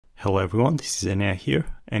Hello everyone, this is Enea here,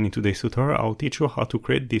 and in today's tutorial I'll teach you how to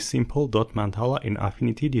create this simple dot mandala in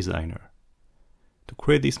Affinity Designer. To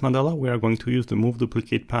create this mandala we are going to use the Move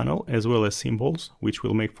Duplicate panel as well as symbols, which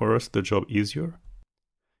will make for us the job easier.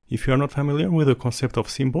 If you are not familiar with the concept of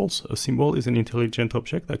symbols, a symbol is an intelligent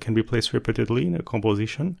object that can be placed repeatedly in a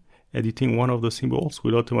composition. Editing one of the symbols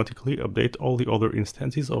will automatically update all the other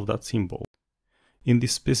instances of that symbol. In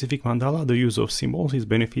this specific mandala, the use of symbols is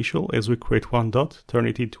beneficial as we create one dot, turn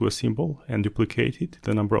it into a symbol, and duplicate it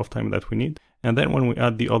the number of times that we need. And then when we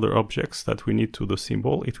add the other objects that we need to the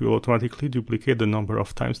symbol, it will automatically duplicate the number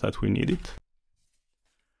of times that we need it.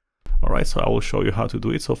 Alright, so I will show you how to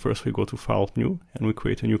do it. So first we go to File, New, and we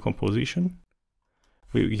create a new composition.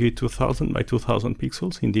 We give it 2000 by 2000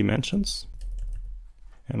 pixels in dimensions.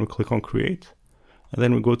 And we click on Create. And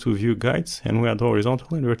then we go to View Guides, and we add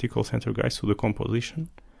horizontal and vertical center guides to the composition.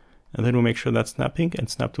 And then we make sure that snapping and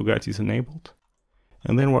snap to guides is enabled.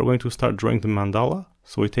 And then we're going to start drawing the mandala.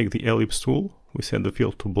 So we take the ellipse tool, we set the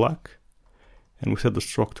fill to black, and we set the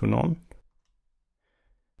stroke to none.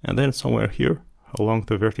 And then somewhere here, along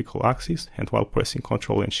the vertical axis, and while pressing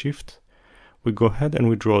Ctrl and Shift, we go ahead and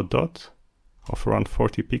we draw a dot of around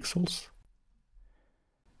 40 pixels.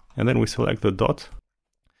 And then we select the dot.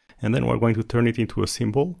 And then we're going to turn it into a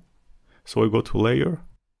symbol. So we go to Layer,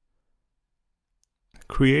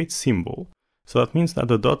 Create Symbol. So that means that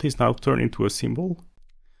the dot is now turned into a symbol.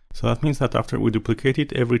 So that means that after we duplicate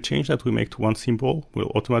it, every change that we make to one symbol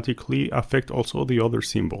will automatically affect also the other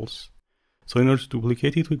symbols. So in order to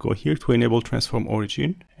duplicate it, we go here to Enable Transform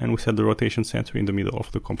Origin, and we set the rotation center in the middle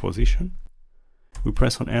of the composition. We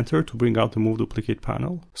press on Enter to bring out the Move Duplicate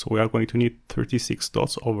panel. So we are going to need 36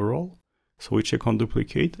 dots overall. So we check on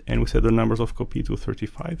duplicate and we set the numbers of copy to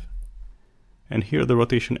 35. And here the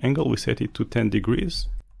rotation angle, we set it to 10 degrees.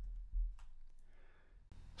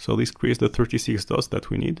 So this creates the 36 dots that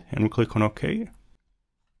we need, and we click on OK.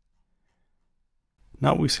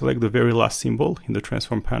 Now we select the very last symbol in the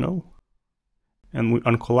transform panel, and we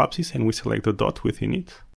uncollapse it and we select the dot within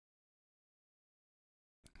it.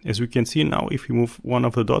 As we can see now, if we move one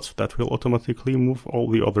of the dots, that will automatically move all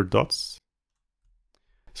the other dots.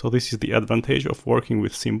 So this is the advantage of working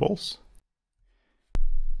with symbols.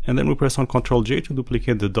 And then we press on Ctrl J to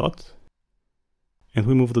duplicate the dot. And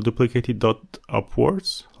we move the duplicated dot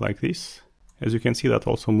upwards, like this. As you can see, that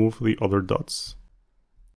also moves the other dots.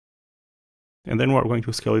 And then we're going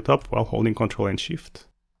to scale it up while holding Ctrl and Shift.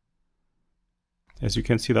 As you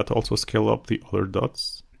can see, that also scale up the other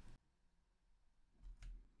dots.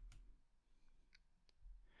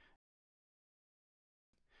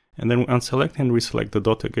 And then we unselect and reselect the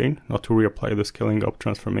dot again, not to reapply the scaling up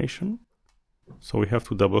transformation. So we have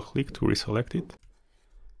to double click to reselect it.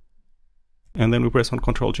 And then we press on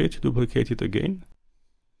Ctrl J to duplicate it again.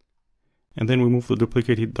 And then we move the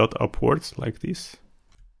duplicated dot upwards like this.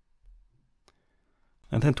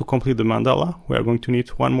 And then to complete the mandala, we are going to need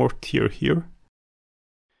one more tier here.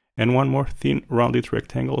 And one more thin rounded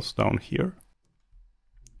rectangles down here.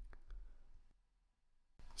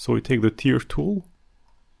 So we take the tier tool.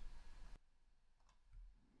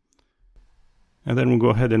 And then we go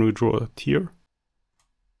ahead and we draw a tier.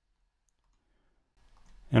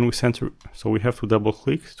 And we center, so we have to double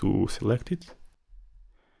click to select it.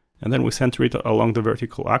 And then we center it along the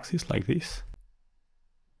vertical axis like this.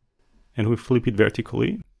 And we flip it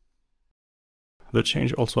vertically. The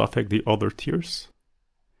change also affects the other tiers.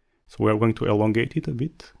 So we are going to elongate it a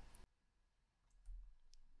bit.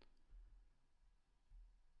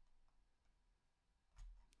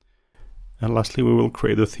 And lastly, we will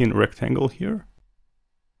create a thin rectangle here.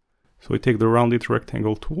 So we take the rounded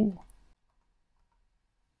rectangle tool.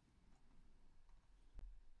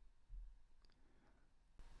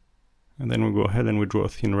 And then we go ahead and we draw a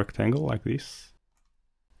thin rectangle like this.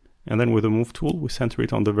 And then with the move tool, we center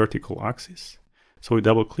it on the vertical axis. So we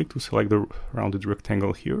double click to select the rounded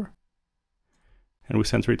rectangle here. And we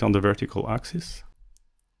center it on the vertical axis.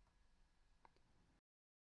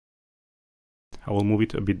 I will move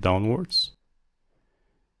it a bit downwards.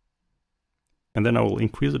 And then I will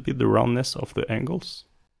increase a bit the roundness of the angles.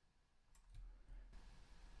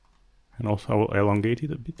 And also I will elongate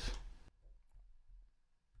it a bit.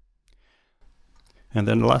 And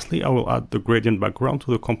then lastly, I will add the gradient background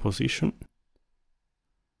to the composition.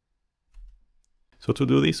 So to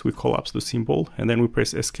do this, we collapse the symbol and then we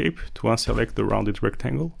press Escape to unselect the rounded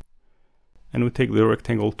rectangle. And we take the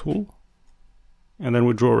rectangle tool. And then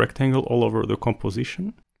we draw a rectangle all over the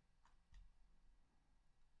composition.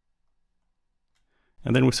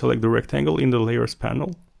 And then we select the rectangle in the Layers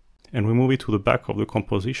panel. And we move it to the back of the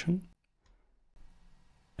composition.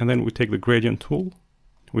 And then we take the gradient tool.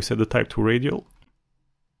 We set the type to radial.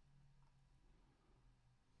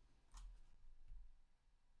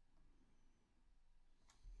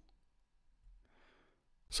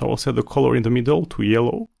 So I'll set the color in the middle to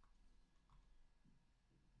yellow.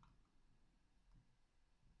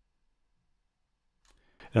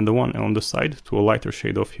 And the one on the side to a lighter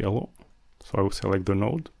shade of yellow. So I will select the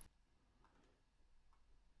node.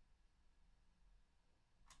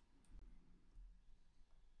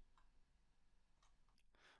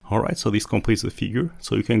 Alright, so this completes the figure,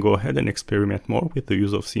 so you can go ahead and experiment more with the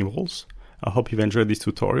use of symbols. I hope you've enjoyed this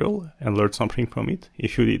tutorial and learned something from it.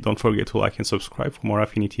 If you did, don't forget to like and subscribe for more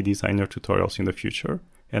Affinity Designer tutorials in the future.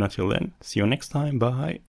 And until then, see you next time, bye!